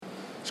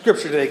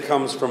Scripture today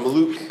comes from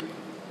Luke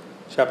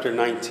chapter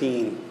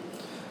 19.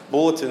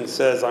 Bulletin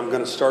says I'm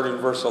going to start in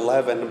verse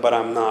 11, but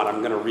I'm not. I'm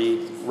going to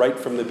read right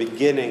from the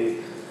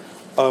beginning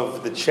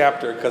of the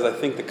chapter because I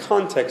think the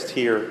context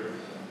here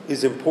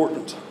is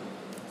important.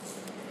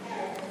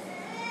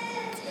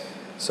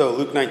 So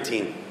Luke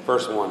 19,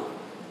 verse 1.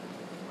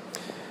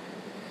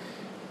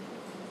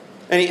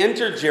 And he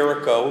entered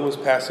Jericho and was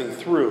passing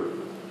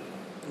through.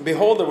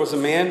 Behold, there was a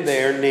man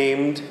there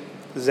named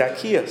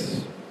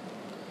Zacchaeus.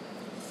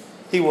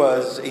 He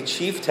was a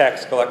chief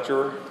tax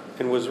collector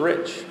and was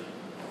rich.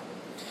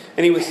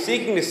 And he was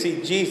seeking to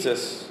see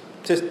Jesus,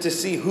 to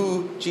see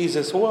who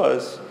Jesus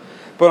was.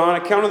 But on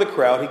account of the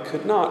crowd, he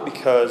could not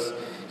because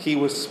he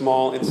was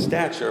small in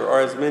stature,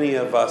 or as many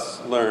of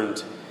us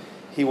learned,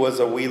 he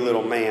was a wee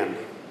little man.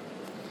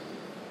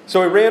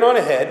 So he ran on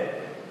ahead,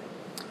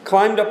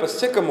 climbed up a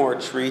sycamore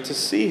tree to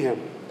see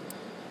him,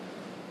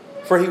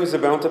 for he was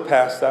about to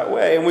pass that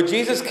way. And when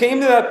Jesus came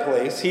to that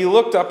place, he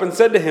looked up and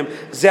said to him,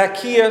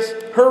 Zacchaeus,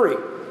 hurry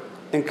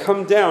and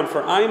come down,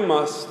 for I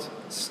must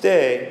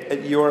stay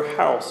at your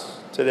house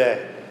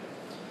today.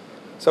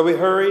 So he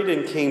hurried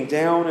and came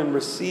down and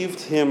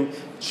received him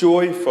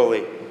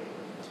joyfully.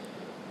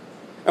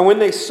 And when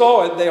they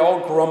saw it, they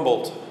all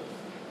grumbled.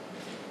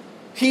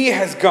 He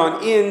has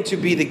gone in to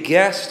be the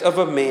guest of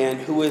a man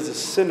who is a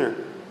sinner.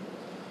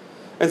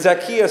 And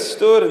Zacchaeus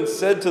stood and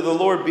said to the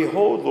Lord,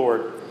 Behold,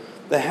 Lord,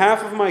 the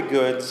half of my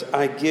goods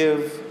I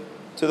give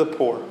to the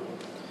poor.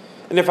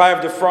 And if I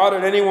have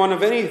defrauded anyone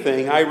of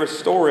anything, I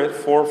restore it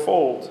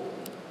fourfold.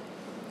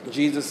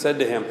 Jesus said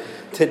to him,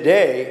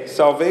 Today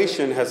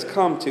salvation has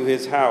come to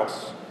this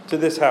house,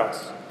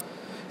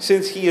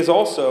 since he is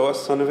also a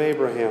son of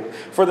Abraham.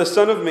 For the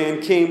Son of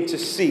Man came to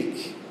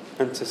seek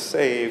and to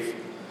save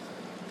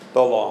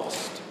the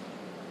lost.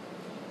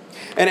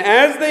 And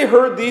as they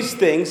heard these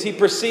things, he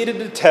proceeded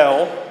to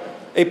tell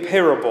a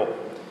parable,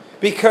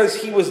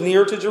 because he was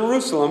near to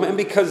Jerusalem, and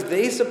because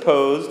they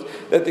supposed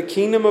that the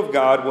kingdom of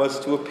God was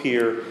to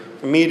appear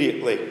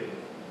immediately.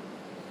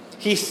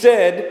 He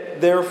said,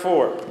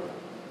 therefore,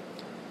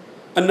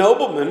 a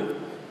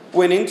nobleman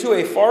went into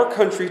a far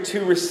country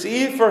to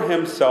receive for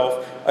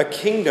himself a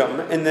kingdom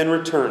and then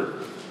return.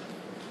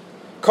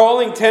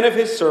 Calling 10 of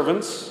his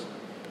servants,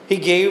 he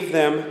gave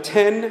them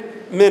 10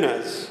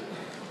 minas,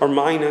 or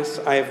minas.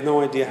 I have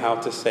no idea how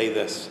to say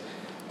this.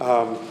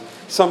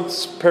 Some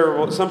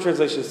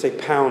translations say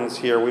pounds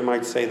here. We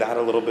might say that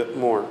a little bit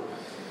more.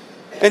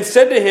 And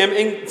said to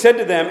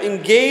them,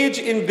 engage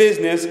in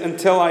business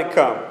until I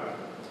come.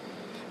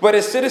 But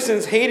his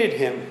citizens hated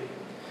him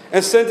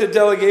and sent a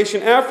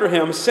delegation after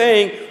him,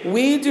 saying,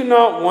 We do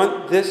not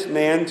want this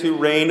man to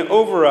reign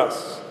over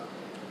us.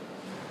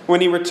 When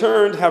he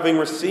returned, having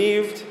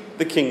received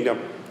the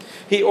kingdom,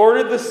 he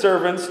ordered the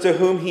servants to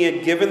whom he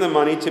had given the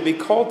money to be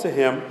called to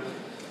him,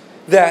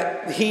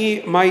 that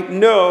he might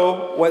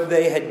know what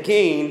they had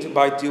gained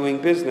by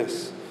doing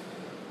business.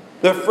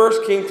 The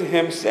first came to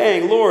him,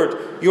 saying, Lord,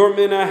 your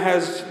mina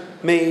has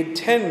made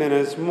 10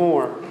 minas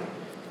more.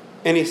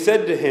 And he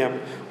said to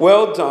him,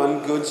 Well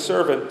done, good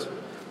servant.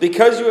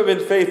 Because you have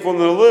been faithful in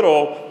the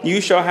little, you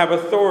shall have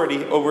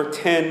authority over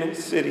 10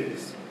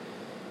 cities.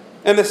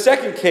 And the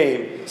second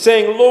came,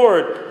 saying,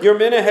 Lord, your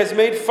mina has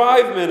made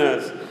 5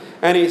 minas.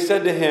 And he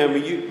said to him,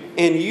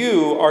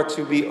 you are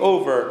to be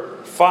over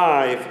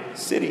 5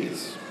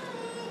 cities.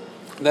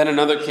 Then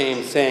another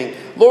came, saying,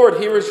 Lord,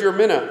 here is your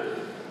mina,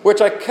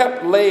 which I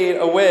kept laid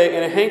away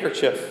in a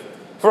handkerchief.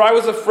 For I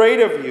was afraid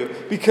of you,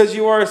 because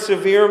you are a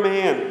severe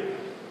man.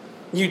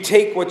 You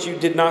take what you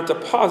did not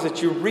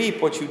deposit, you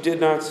reap what you did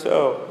not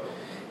sow.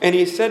 And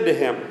he said to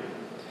him,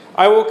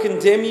 I will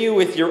condemn you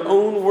with your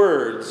own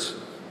words,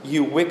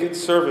 you wicked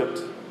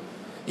servant.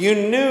 You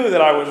knew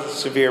that I was a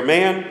severe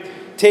man,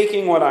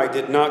 taking what I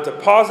did not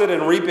deposit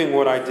and reaping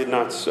what I did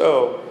not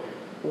sow.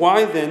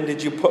 Why then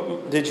did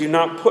you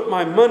not put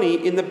my money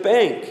in the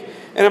bank?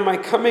 And at my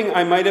coming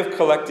I might have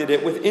collected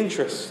it with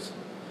interest.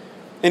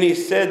 And he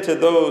said to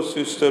those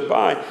who stood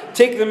by,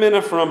 Take the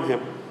mina from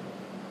him,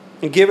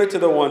 and give it to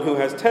the one who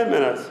has 10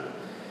 minas.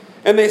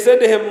 And they said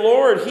to him,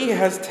 Lord, he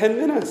has 10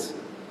 minas.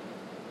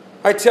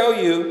 I tell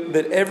you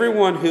that to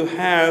everyone who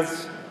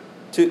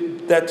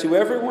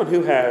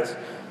has,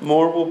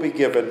 more will be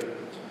given.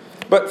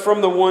 But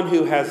from the one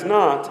who has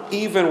not,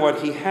 even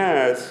what he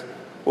has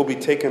will be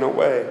taken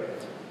away.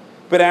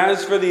 But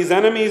as for these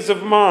enemies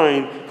of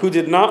mine who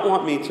did not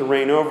want me to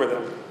reign over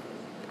them,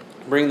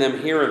 bring them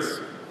here and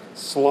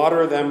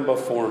slaughter them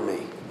before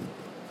me.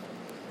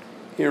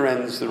 Here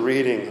ends the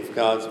reading of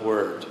God's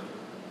word.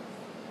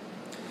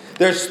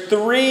 There's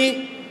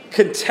 3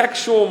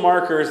 contextual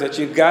markers that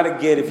you've got to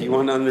get if you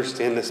want to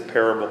understand this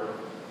parable.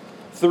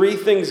 3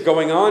 things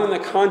going on in the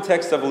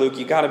context of Luke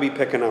you got to be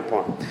picking up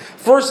on.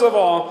 First of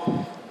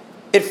all,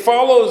 it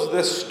follows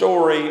the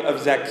story of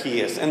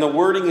Zacchaeus, and the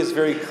wording is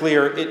very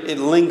clear. It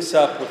links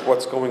up with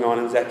what's going on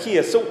in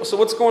Zacchaeus. So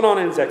what's going on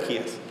in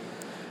Zacchaeus?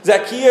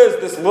 Zacchaeus,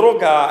 this little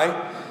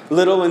guy,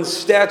 little in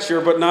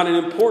stature but not in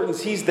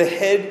importance, he's the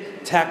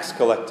head tax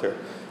collector.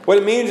 What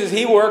it means is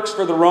he works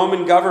for the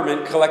Roman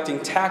government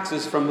collecting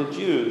taxes from the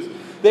Jews.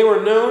 They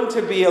were known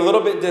to be a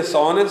little bit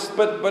dishonest,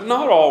 but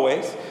not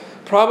always.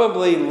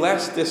 Probably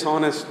less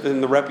dishonest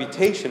than the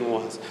reputation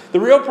was. The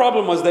real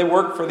problem was they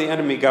worked for the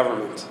enemy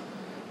government,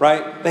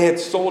 right? They had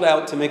sold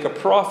out to make a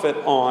profit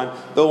on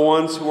the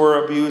ones who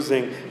were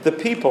abusing the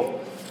people.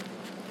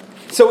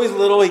 So he's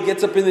little, he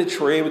gets up in the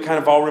tree. We kind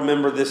of all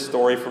remember this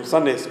story from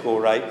Sunday school,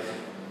 right?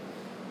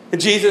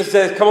 And Jesus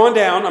says, come on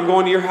down, I'm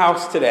going to your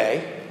house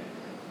today.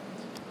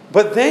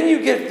 But then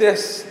you get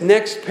this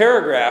next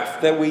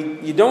paragraph that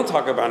you don't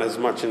talk about as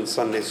much in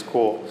Sunday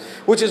school,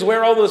 which is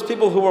where all those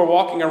people who were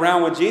walking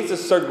around with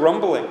Jesus start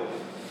grumbling,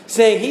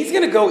 saying he's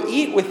going to go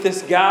eat with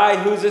this guy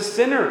who's a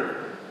sinner.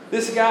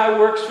 This guy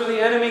works for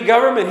the enemy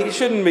government. He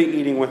shouldn't be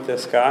eating with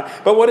this guy.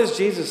 But what has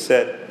Jesus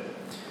said?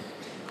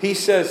 He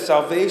says,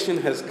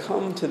 salvation has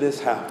come to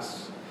this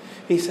house.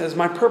 He says,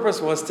 my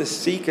purpose was to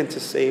seek and to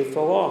save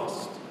the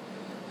lost.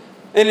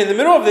 And in the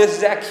middle of this,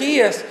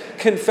 Zacchaeus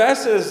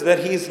confesses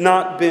that he's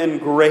not been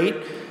great,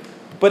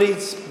 but he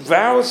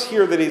vows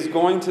here that he's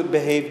going to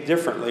behave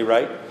differently,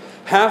 right?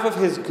 Half of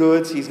his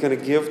goods he's going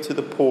to give to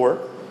the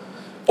poor.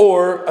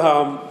 Or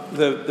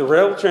the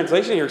real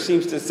translation here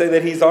seems to say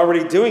that he's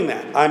already doing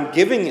that. I'm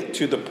giving it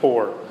to the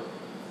poor.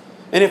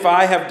 And if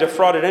I have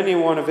defrauded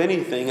anyone of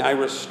anything, I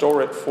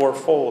restore it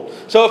fourfold.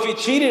 So if he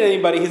cheated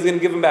anybody, he's going to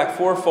give him back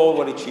fourfold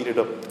what he cheated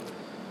them.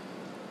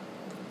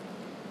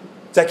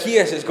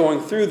 Zacchaeus is going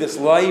through this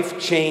life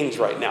change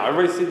right now.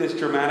 Everybody see this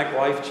dramatic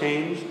life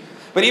change?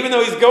 But even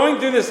though he's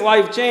going through this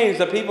life change,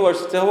 the people are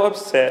still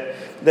upset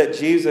that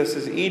Jesus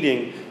is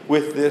eating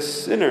with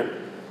this sinner.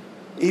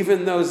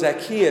 Even though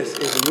Zacchaeus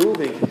is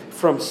moving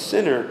from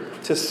sinner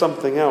to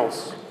something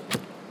else.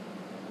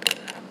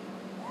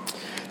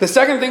 The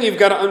second thing you've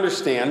got to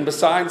understand,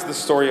 besides the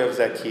story of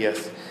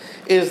Zacchaeus,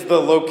 is the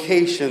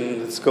location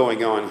that's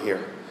going on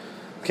here.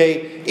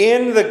 Okay,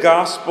 in the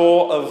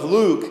Gospel of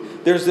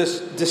Luke, there's this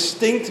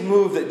distinct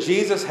move that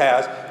Jesus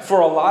has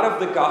for a lot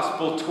of the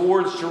gospel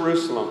towards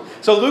Jerusalem.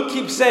 So Luke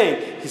keeps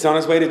saying he's on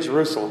his way to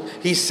Jerusalem.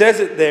 He says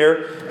it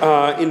there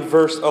in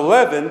verse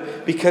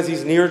 11 because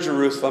he's near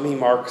Jerusalem. He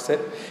marks it.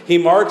 He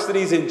marks that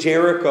he's in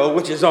Jericho,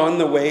 which is on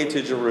the way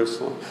to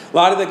Jerusalem. A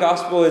lot of the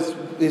gospel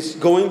is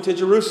going to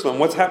Jerusalem.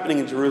 What's happening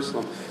in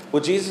Jerusalem?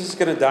 Well, Jesus is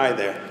going to die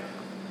there.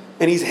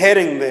 And he's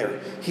heading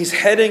there. He's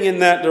heading in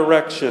that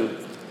direction.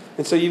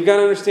 And so you've got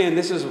to understand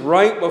this is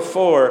right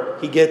before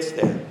he gets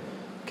there.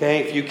 Okay,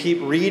 if you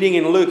keep reading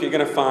in Luke, you're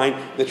going to find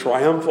the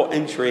triumphal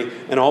entry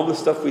and all the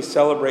stuff we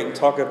celebrate and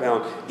talk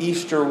about.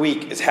 Easter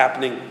week is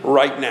happening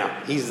right now.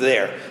 He's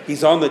there.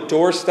 He's on the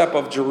doorstep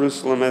of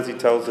Jerusalem as he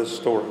tells this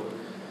story.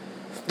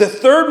 The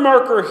third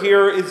marker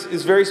here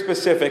is very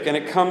specific, and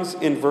it comes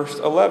in verse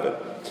 11.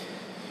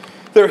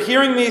 They're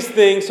hearing these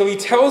things, so he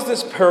tells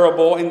this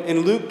parable,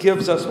 and Luke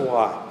gives us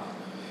why.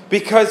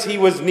 Because he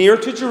was near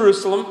to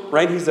Jerusalem,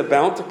 right? He's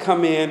about to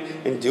come in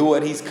and do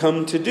what he's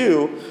come to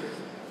do.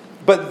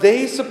 But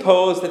they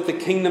supposed that the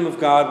kingdom of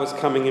God was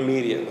coming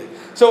immediately.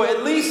 So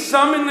at least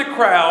some in the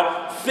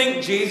crowd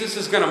think Jesus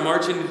is going to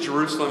march into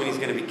Jerusalem and he's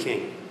going to be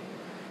king.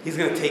 He's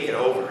going to take it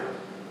over.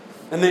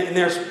 And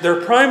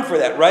they're primed for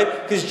that,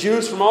 right? Because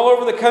Jews from all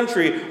over the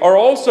country are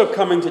also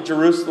coming to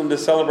Jerusalem to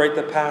celebrate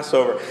the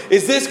Passover.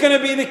 Is this going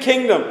to be the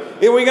kingdom?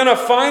 Are we going to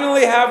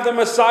finally have the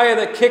Messiah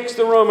that kicks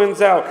the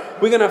Romans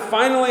out? We're going to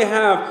finally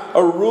have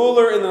a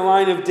ruler in the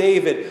line of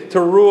David to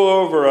rule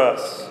over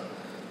us.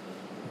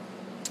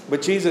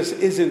 But Jesus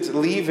isn't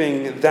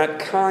leaving that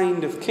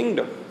kind of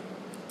kingdom.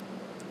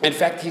 In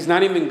fact, he's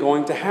not even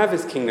going to have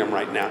his kingdom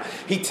right now.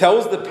 He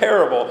tells the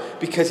parable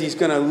because he's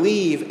going to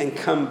leave and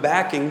come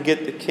back and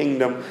get the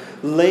kingdom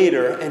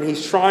later. And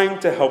he's trying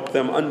to help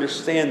them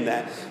understand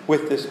that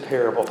with this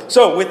parable.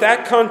 So with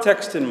that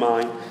context in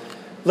mind,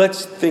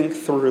 let's think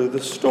through the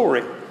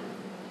story.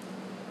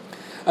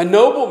 A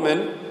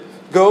nobleman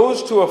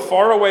goes to a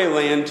faraway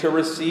land to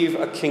receive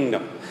a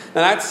kingdom.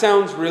 Now that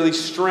sounds really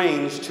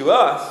strange to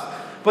us.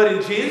 But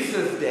in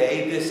Jesus'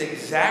 day, this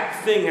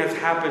exact thing has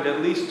happened at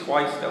least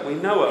twice that we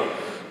know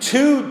of.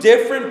 Two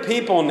different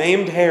people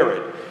named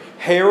Herod.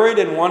 Herod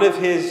and one of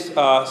his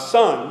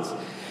sons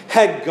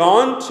had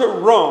gone to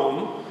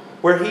Rome,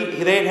 where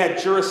they had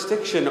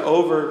jurisdiction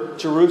over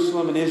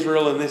Jerusalem and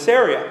Israel in this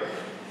area.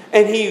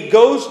 And he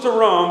goes to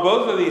Rome,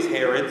 both of these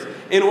Herods,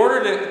 in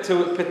order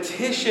to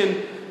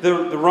petition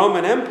the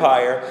Roman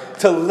Empire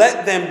to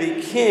let them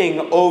be king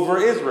over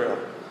Israel.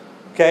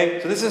 Okay,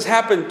 so this has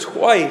happened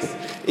twice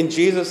in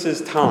Jesus'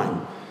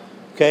 time.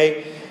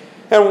 Okay,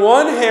 and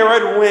one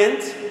Herod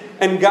went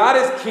and got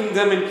his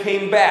kingdom and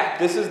came back.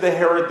 This is the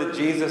Herod that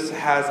Jesus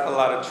has a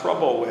lot of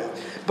trouble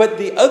with. But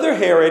the other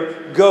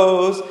Herod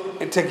goes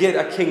to get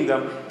a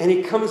kingdom and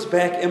he comes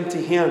back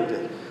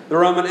empty-handed. The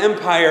Roman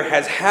Empire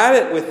has had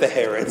it with the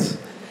Herods,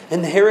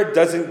 and the Herod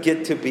doesn't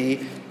get to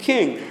be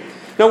king.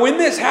 Now when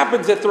this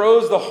happens, it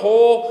throws the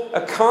whole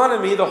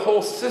economy, the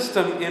whole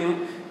system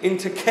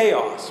into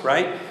chaos,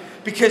 right?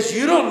 Because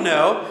you don't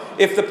know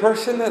if the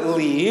person that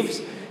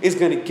leaves is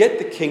going to get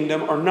the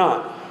kingdom or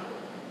not.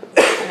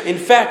 In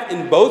fact,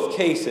 in both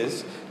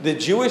cases, the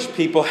Jewish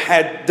people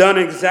had done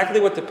exactly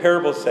what the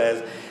parable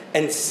says.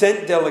 and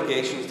sent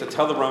delegations to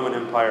tell the Roman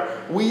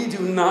Empire, we do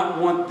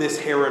not want this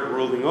Herod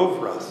ruling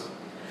over us.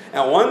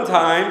 At one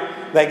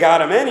time, they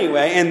got him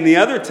anyway, and the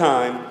other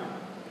time,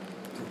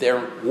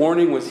 their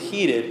warning was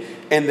heeded,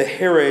 and the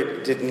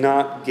Herod did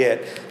not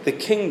get the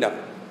kingdom.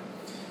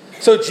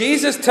 So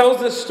Jesus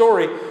tells this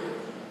story,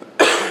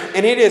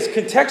 and it is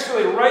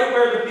contextually right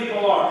where the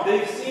people are.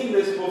 They've seen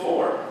this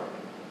before.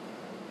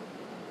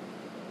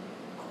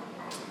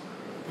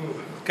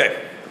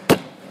 Okay.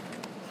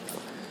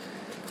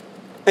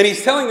 And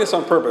he's telling this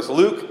on purpose.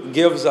 Luke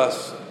gives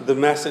us the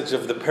message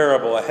of the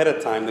parable ahead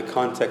of time, the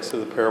context of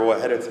the parable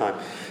ahead of time.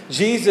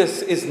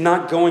 Jesus is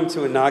not going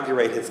to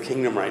inaugurate his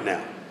kingdom right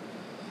now.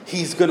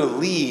 He's going to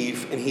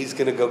leave and he's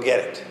going to go get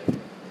it.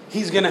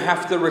 He's going to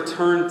have to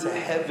return to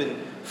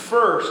heaven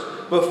first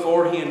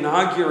before he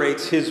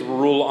inaugurates his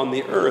rule on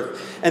the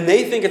earth. And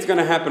they think it's going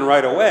to happen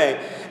right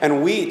away.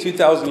 And we,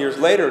 2,000 years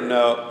later,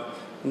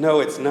 no,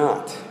 it's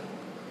not.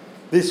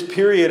 This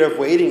period of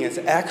waiting is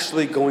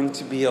actually going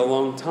to be a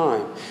long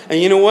time.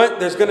 And you know what?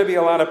 There's going to be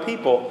a lot of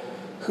people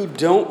who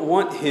don't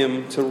want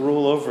him to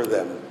rule over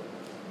them.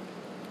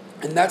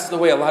 And that's the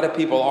way a lot of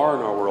people are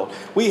in our world.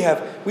 We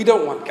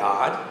don't want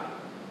God.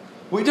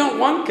 We don't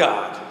want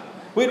God.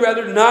 We'd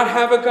rather not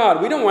have a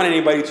God. We don't want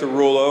anybody to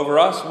rule over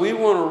us. We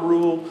want to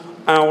rule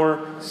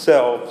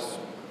ourselves.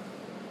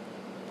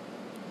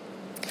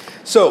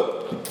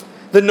 So,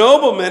 the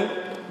nobleman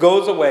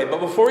goes away, but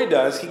before he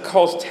does, he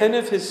calls 10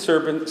 of his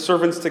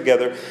servants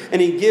together, and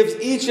he gives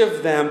each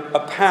of them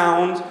a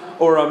pound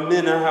or a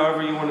mina,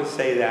 however you want to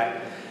say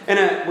that.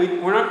 And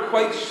we're not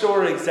quite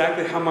sure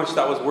exactly how much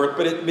that was worth,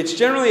 but it's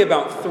generally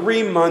about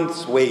 3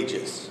 months'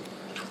 wages.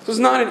 So it's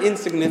not an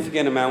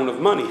insignificant amount of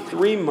money.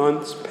 3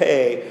 months'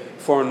 pay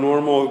for a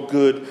normal,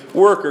 good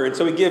worker. And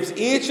so he gives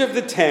each of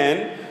the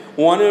 10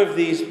 one of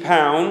these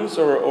pounds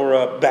or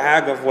a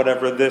bag of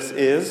whatever this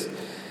is,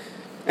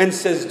 and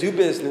says, do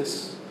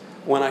business.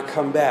 When I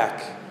come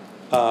back,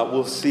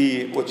 we'll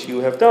see what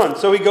you have done.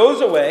 So he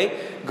goes away,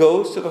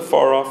 goes to the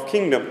far-off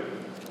kingdom.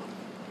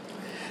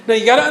 Now,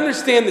 you got to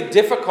understand the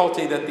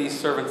difficulty that these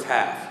servants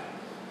have.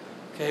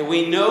 Okay,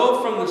 we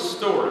know from the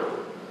story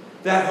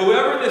that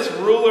whoever this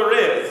ruler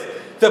is,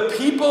 the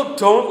people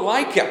don't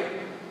like him.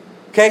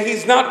 Okay,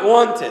 he's not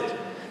wanted.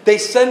 They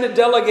send a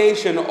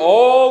delegation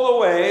all the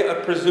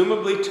way,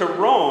 presumably to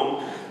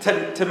Rome,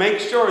 to make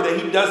sure that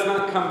he does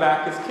not come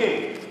back as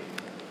king.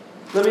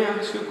 Let me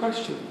ask you a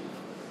question.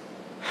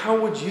 How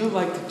would you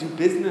like to do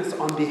business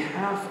on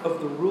behalf of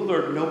the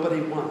ruler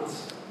nobody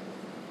wants?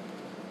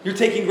 You're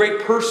taking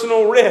great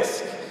personal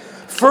risk.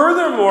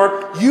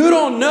 Furthermore, you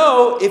don't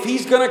know if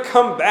he's going to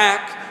come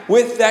back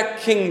with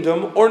that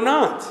kingdom or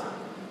not.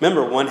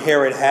 Remember, one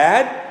Herod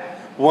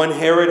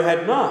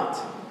had not.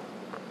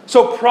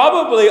 So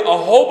probably a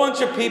whole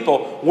bunch of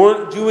people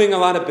weren't doing a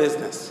lot of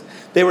business.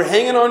 They were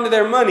hanging on to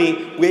their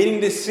money,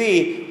 waiting to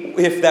see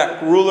if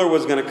that ruler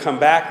was going to come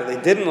back that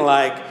they didn't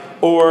like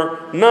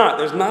or not.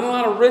 There's not a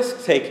lot of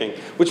risk taking,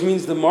 which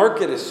means the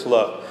market is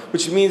slow,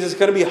 which means it's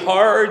going to be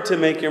hard to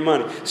make your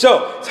money.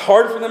 So it's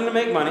hard for them to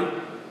make money,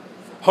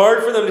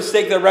 hard for them to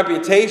stake their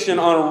reputation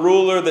on a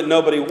ruler that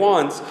nobody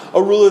wants,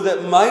 a ruler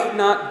that might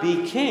not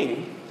be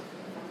king.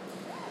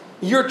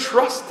 You're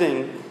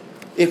trusting,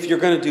 if you're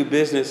going to do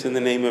business in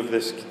the name of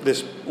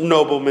this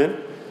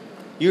nobleman,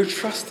 you're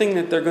trusting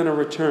that they're going to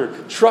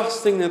return,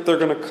 trusting that they're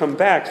going to come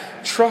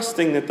back,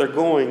 trusting that they're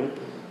going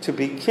to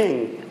be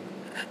king.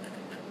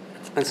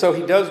 And so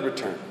he does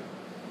return.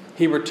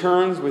 He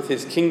returns with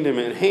his kingdom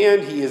in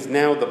hand. He is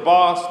now the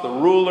boss, the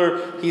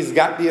ruler. He's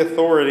got the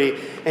authority.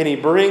 And he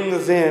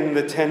brings in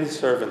the 10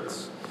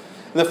 servants.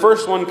 And the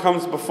first one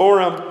comes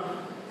before him.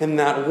 And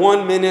that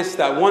 1 minute,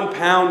 that 1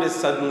 pound is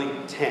suddenly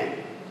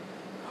 10.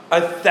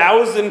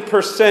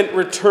 1,000%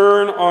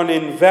 return on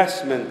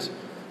investment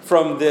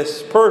from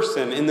this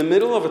person in the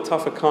middle of a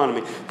tough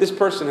economy. This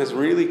person has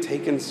really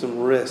taken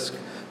some risk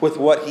with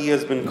what he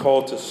has been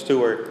called to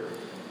steward.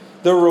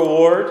 The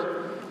reward,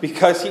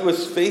 because he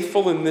was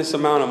faithful in this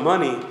amount of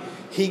money,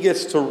 he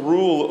gets to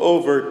rule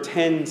over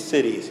 10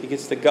 cities. He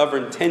gets to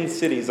govern 10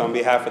 cities on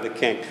behalf of the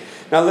king.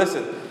 Now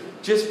listen,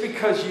 just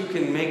because you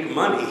can make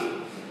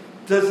money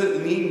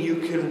doesn't mean you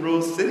can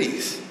rule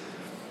cities.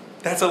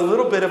 That's a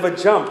little bit of a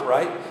jump,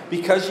 right?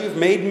 Because you've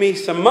made me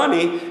some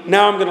money,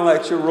 now I'm going to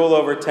let you rule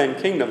over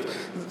 10 kingdoms,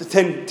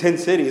 10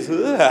 cities.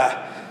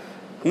 Ugh.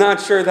 Not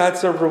sure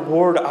that's a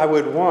reward I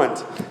would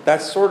want.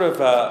 That's sort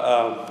of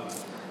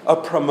a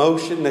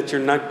promotion that you're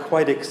not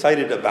quite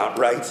excited about,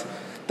 right?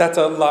 That's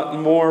a lot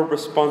more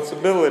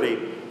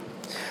responsibility.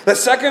 The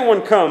second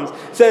one comes,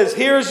 says,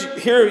 here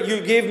you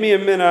gave me a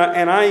mina,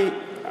 and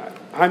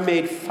I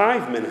made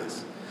 5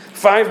 minas.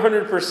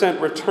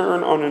 500%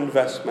 return on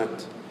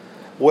investment.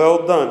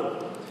 Well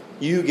done.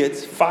 You get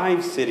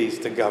 5 cities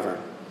to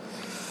govern.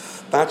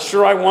 Not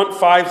sure I want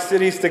 5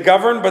 cities to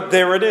govern, but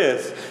there it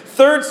is.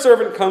 Third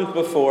servant comes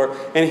before,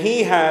 and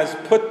he has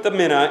put the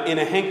mina in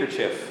a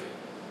handkerchief.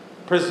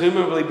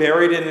 Presumably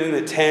buried it in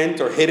the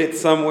tent or hid it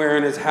somewhere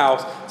in his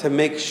house to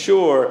make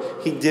sure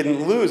he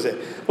didn't lose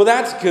it. Well,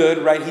 that's good,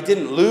 right? He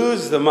didn't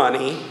lose the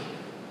money,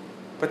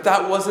 But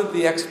that wasn't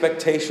the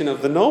expectation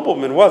of the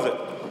nobleman, was it?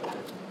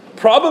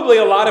 Probably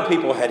a lot of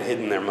people had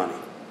hidden their money.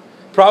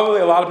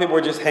 Probably a lot of people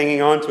were just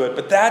hanging on to it.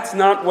 But that's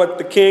not what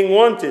the king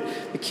wanted.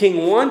 The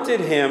king wanted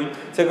him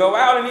to go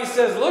out, and he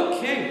says,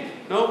 look, king,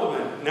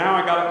 nobleman, now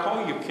I got to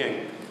call you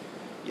king.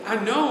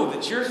 I know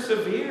that you're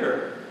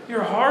severe.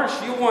 You're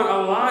harsh. You want a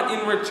lot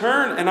in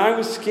return, and I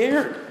was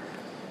scared.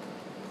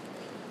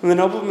 And the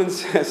nobleman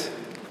says,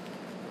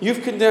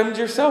 you've condemned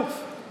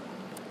yourself.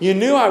 You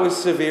knew I was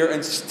severe,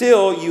 and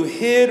still you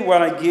hid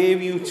what I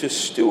gave you to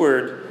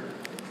steward.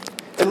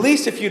 At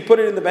least if you'd put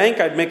it in the bank,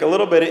 I'd make a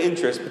little bit of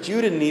interest, but you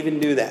didn't even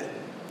do that.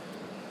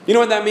 You know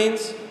what that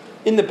means?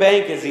 In the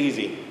bank is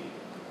easy.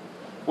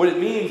 What it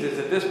means is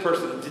that this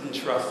person didn't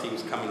trust he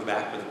was coming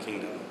back with the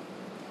kingdom.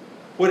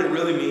 What it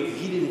really means,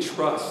 he didn't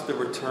trust the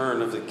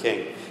return of the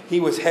king. He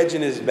was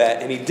hedging his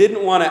bet, and he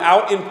didn't want to,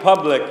 out in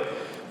public,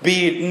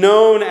 be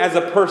known as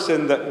a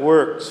person that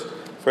works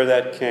for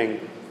that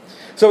king.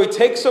 So he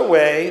takes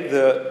away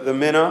the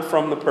mina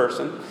from the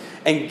person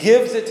and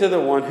gives it to the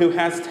one who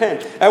has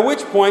 10. At which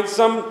point,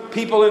 some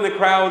people in the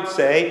crowd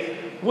say,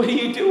 what are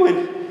you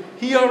doing?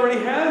 He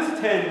already has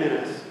 10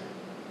 minas.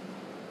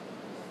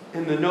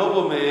 And the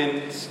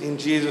nobleman, in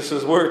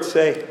Jesus' words,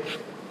 say,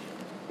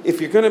 if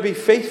you're going to be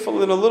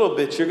faithful in a little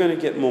bit, you're going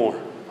to get more.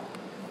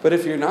 But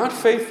if you're not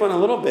faithful in a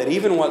little bit,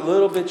 even what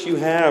little bit you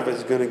have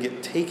is going to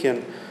get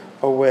taken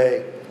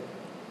away.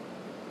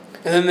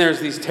 And then there's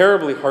these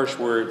terribly harsh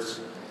words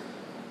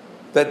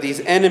that these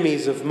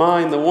enemies of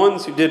mine, the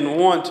ones who didn't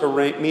want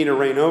me to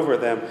reign over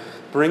them,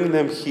 bring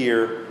them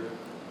here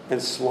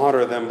and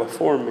slaughter them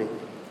before me.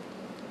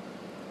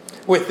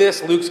 With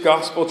this, Luke's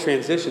gospel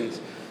transitions.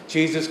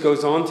 Jesus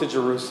goes on to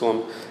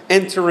Jerusalem,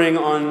 entering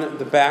on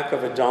the back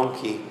of a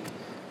donkey,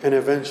 and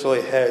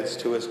eventually heads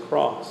to his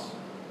cross.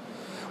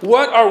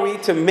 What are we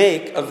to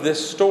make of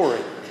this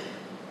story?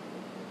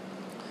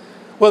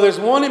 Well, there's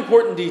one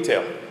important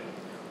detail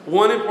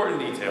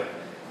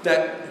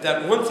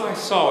that once I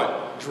saw it,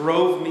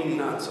 drove me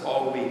nuts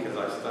all week as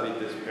I studied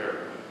this parable.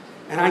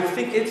 And I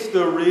think it's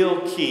the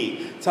real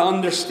key to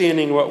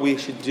understanding what we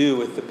should do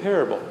with the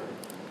parable.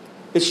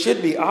 It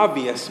should be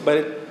obvious, but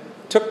it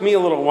took me a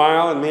little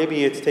while, and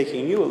maybe it's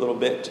taking you a little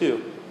bit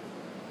too.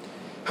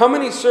 How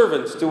many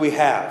servants do we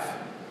have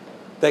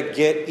that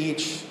get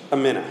each a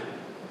mina?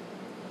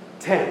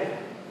 10.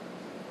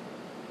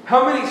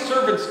 How many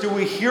servants do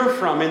we hear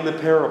from in the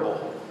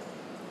parable?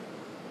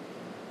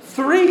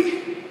 3.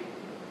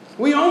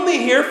 We only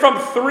hear from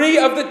 3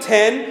 of the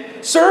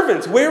 10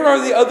 servants. Where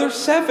are the other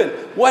 7?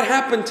 What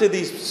happened to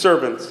these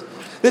servants?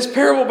 This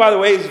parable, by the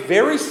way, is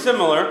very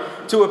similar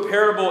to a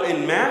parable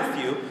in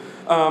Matthew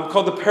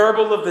called the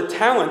parable of the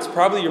talents.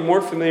 Probably you're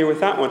more familiar with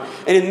that one.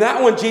 And in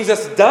that one,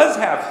 Jesus does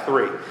have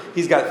 3.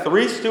 He's got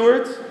 3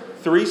 stewards,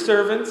 3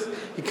 servants.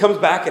 He comes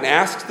back and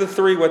asks the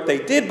 3 what they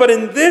did. But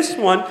in this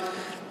one,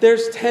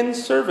 there's 10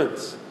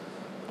 servants.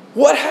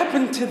 What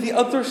happened to the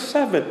other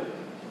 7?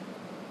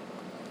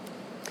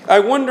 I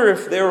wonder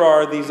if there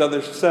are these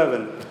other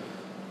 7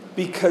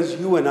 because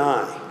you and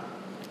I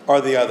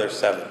are the other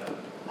 7.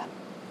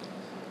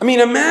 I mean,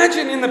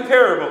 imagine in the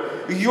parable,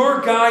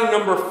 you're guy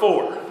number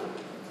 4.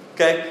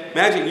 Okay?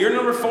 Imagine you're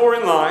number 4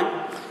 in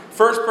line.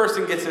 First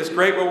person gets this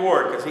great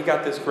reward because he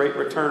got this great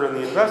return on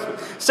the investment.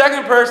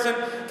 Second person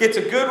gets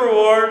a good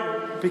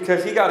reward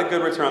because he got a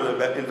good return on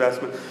the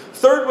investment.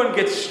 Third one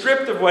gets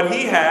stripped of what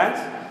he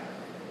has.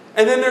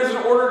 And then there's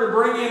an order to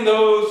bring in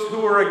those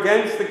who are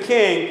against the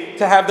king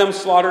to have them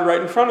slaughtered right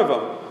in front of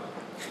him.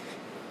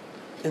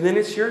 And then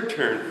it's your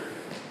turn,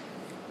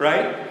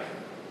 right?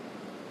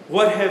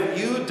 What have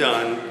you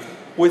done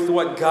with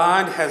what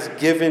God has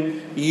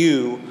given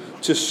you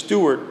to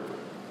steward?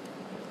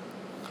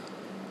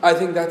 I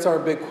think that's our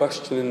big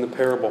question in the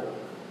parable.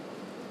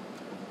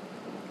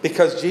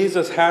 Because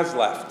Jesus has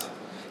left.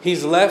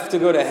 He's left to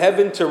go to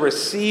heaven to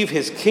receive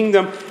his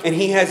kingdom, and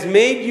he has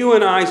made you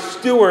and I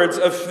stewards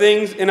of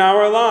things in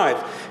our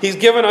lives. He's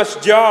given us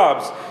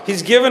jobs.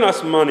 He's given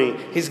us money.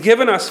 He's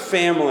given us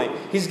family.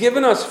 He's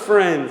given us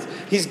friends.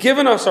 He's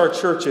given us our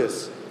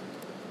churches.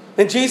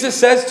 And Jesus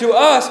says to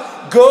us,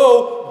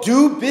 go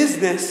do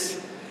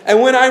business,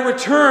 and when I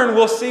return,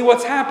 we'll see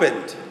what's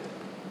happened.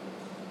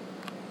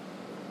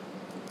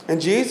 And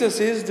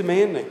Jesus is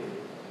demanding.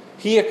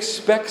 He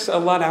expects a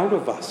lot out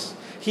of us.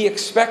 He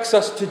expects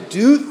us to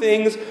do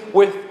things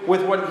with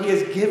what he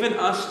has given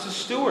us to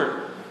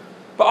steward.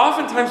 But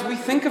oftentimes we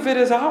think of it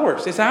as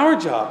ours. It's our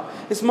job.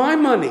 It's my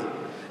money.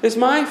 It's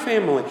my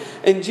family.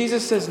 And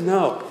Jesus says,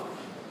 no.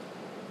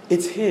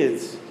 It's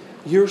his.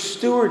 You're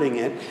stewarding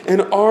it.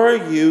 And are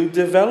you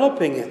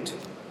developing it?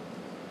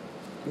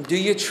 Do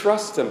you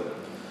trust him?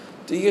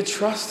 Do you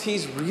trust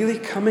he's really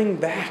coming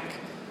back?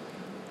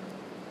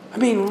 I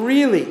mean,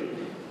 really,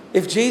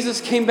 if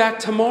Jesus came back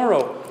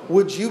tomorrow,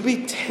 would you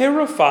be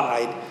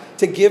terrified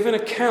to give an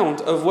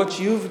account of what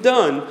you've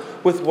done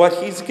with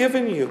what he's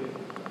given you?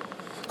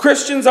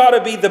 Christians ought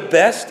to be the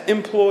best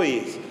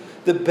employees,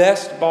 the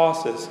best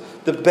bosses,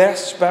 the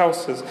best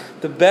spouses,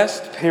 the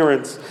best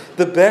parents,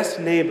 the best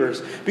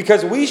neighbors,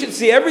 because we should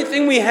see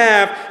everything we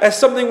have as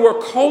something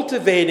we're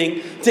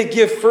cultivating to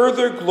give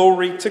further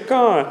glory to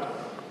God.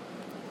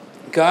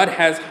 God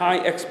has high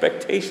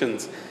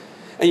expectations.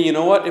 And you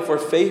know what? If we're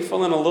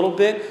faithful in a little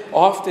bit,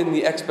 often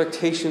the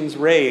expectations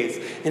raise,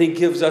 and He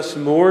gives us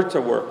more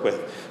to work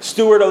with.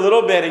 Steward a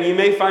little bit, and you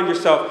may find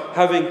yourself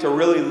having to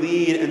really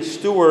lead and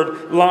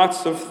steward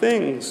lots of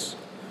things.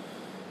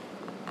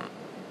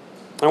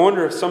 I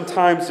wonder if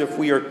sometimes if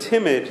we are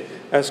timid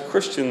as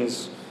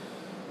Christians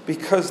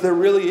because there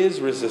really is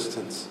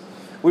resistance.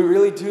 We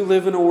really do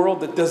live in a world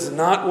that does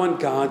not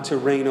want God to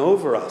reign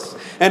over us.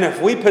 And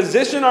if we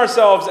position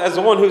ourselves as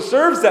the one who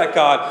serves that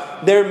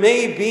God, there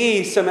may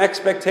be some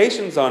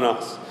expectations on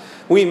us.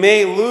 We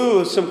may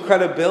lose some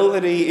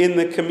credibility in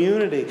the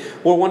community.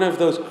 We're one of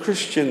those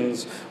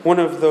Christians, one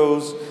of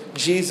those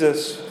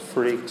Jesus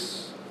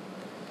freaks.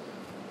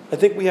 I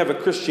think we have a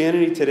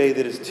Christianity today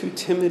that is too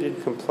timid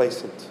and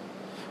complacent.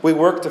 We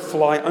work to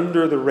fly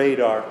under the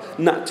radar,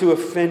 not to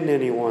offend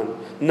anyone,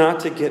 not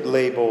to get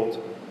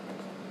labeled.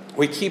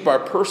 We keep our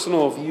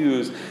personal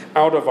views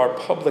out of our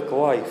public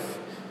life.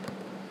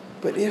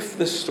 But if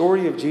the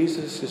story of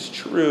Jesus is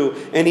true,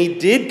 and He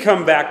did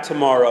come back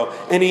tomorrow,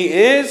 and He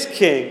is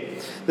King,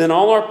 then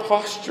all our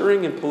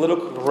posturing and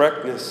political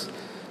correctness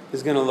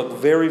is going to look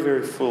very,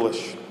 very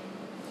foolish.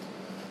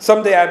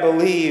 Someday I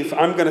believe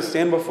I'm going to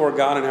stand before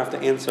God and have to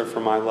answer for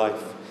my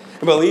life.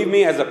 And believe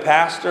me, as a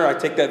pastor, I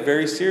take that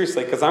very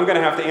seriously, because I'm going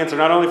to have to answer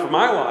not only for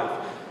my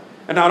life,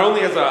 and not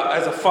only as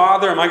a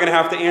father am I going to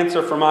have to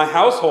answer for my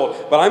household,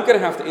 but I'm going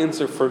to have to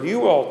answer for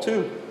you all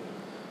too.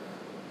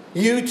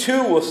 You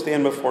too will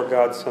stand before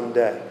God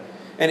someday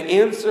and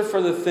answer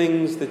for the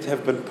things that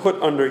have been put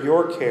under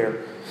your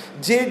care.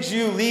 Did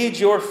you lead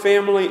your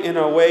family in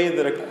a way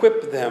that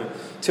equipped them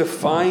to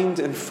find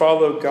and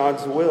follow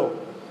God's will?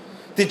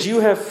 Did you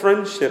have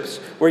friendships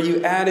where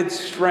you added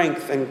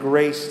strength and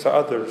grace to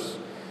others?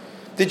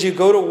 Did you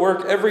go to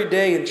work every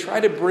day and try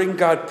to bring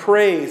God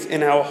praise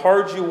in how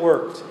hard you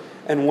worked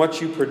and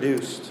what you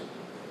produced?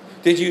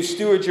 Did you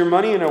steward your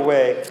money in a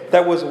way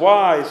that was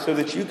wise so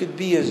that you could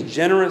be as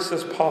generous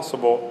as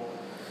possible?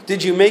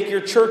 Did you make your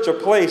church a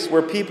place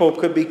where people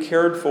could be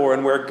cared for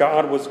and where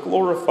God was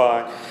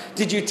glorified?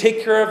 Did you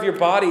take care of your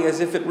body as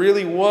if it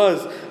really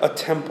was a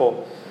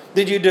temple?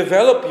 Did you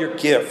develop your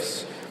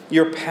gifts,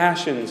 your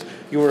passions,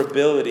 your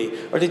ability?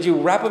 Or did you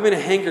wrap them in a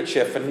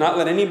handkerchief and not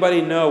let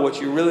anybody know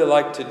what you really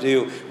liked to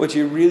do, what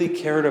you really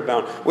cared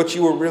about, what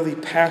you were really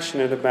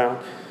passionate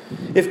about?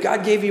 If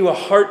God gave you a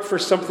heart for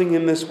something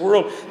in this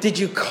world, did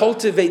you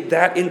cultivate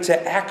that into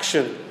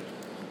action?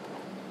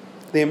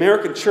 The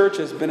American church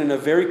has been in a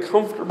very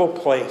comfortable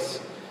place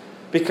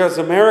because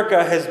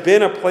America has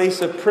been a place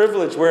of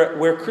privilege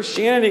where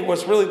Christianity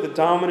was really the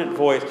dominant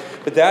voice.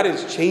 But that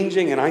is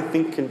changing, and I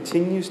think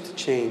continues to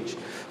change.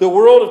 The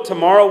world of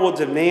tomorrow will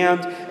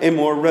demand a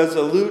more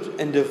resolute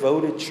and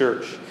devoted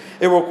church.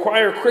 It will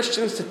require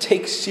Christians to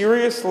take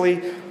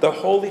seriously the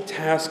holy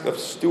task of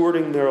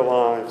stewarding their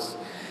lives.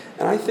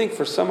 And I think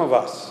for some of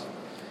us,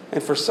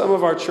 and for some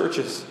of our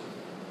churches,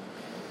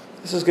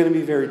 this is going to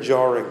be very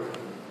jarring.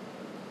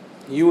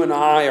 You and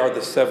I are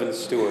the 7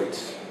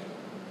 stewards.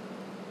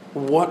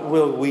 What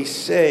will we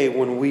say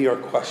when we are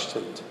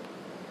questioned?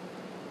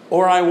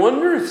 Or I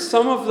wonder if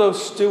some of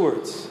those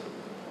stewards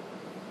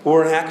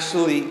were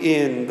actually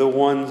in the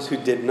ones who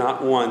did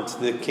not want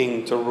the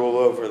king to rule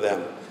over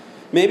them.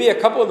 Maybe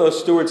a couple of those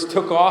stewards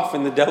took off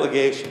in the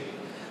delegation,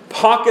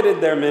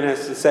 pocketed their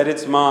minutes and said,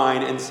 "It's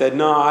mine," and said,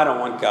 "No, I don't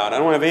want God. I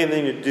don't have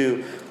anything to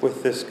do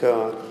with this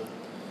God."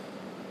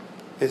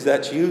 Is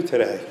that you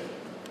today?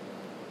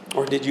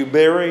 Or did you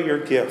bury your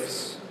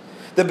gifts?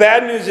 The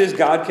bad news is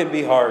God can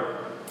be hard.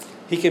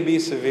 He can be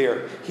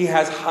severe. He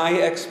has high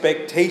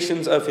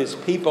expectations of His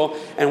people,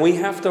 and we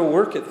have to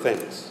work at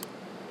things.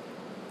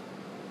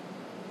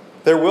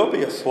 There will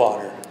be a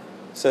slaughter,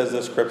 says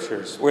the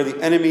Scriptures, where the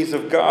enemies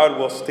of God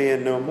will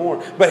stand no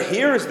more. But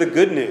here is the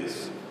good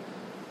news.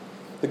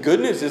 The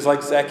good news is,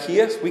 like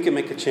Zacchaeus, we can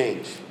make a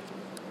change.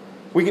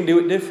 We can do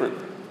it different.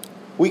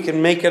 We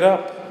can make it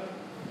up.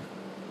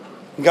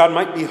 God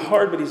might be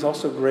hard, but He's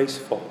also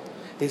graceful.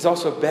 He's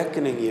also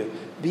beckoning you.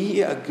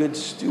 Be a good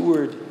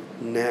steward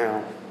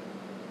now.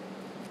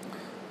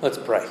 Let's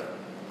pray.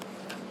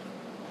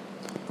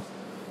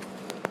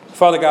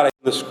 Father God, I have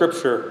the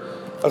Scripture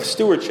of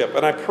stewardship,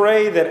 and I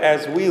pray that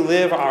as we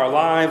live our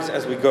lives,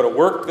 as we go to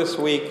work this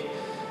week,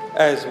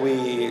 as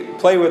we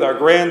play with our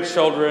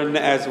grandchildren,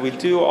 as we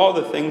do all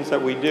the things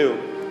that we do,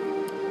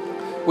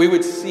 we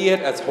would see it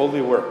as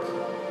holy work.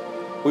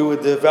 We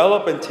would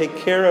develop and take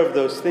care of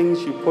those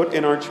things you put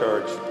in our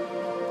charge,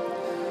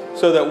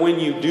 so that when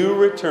you do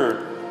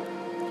return,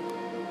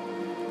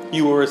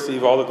 you will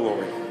receive all the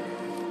glory.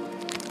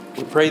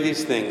 We pray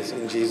these things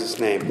in Jesus'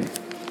 name.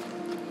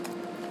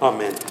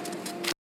 Amen.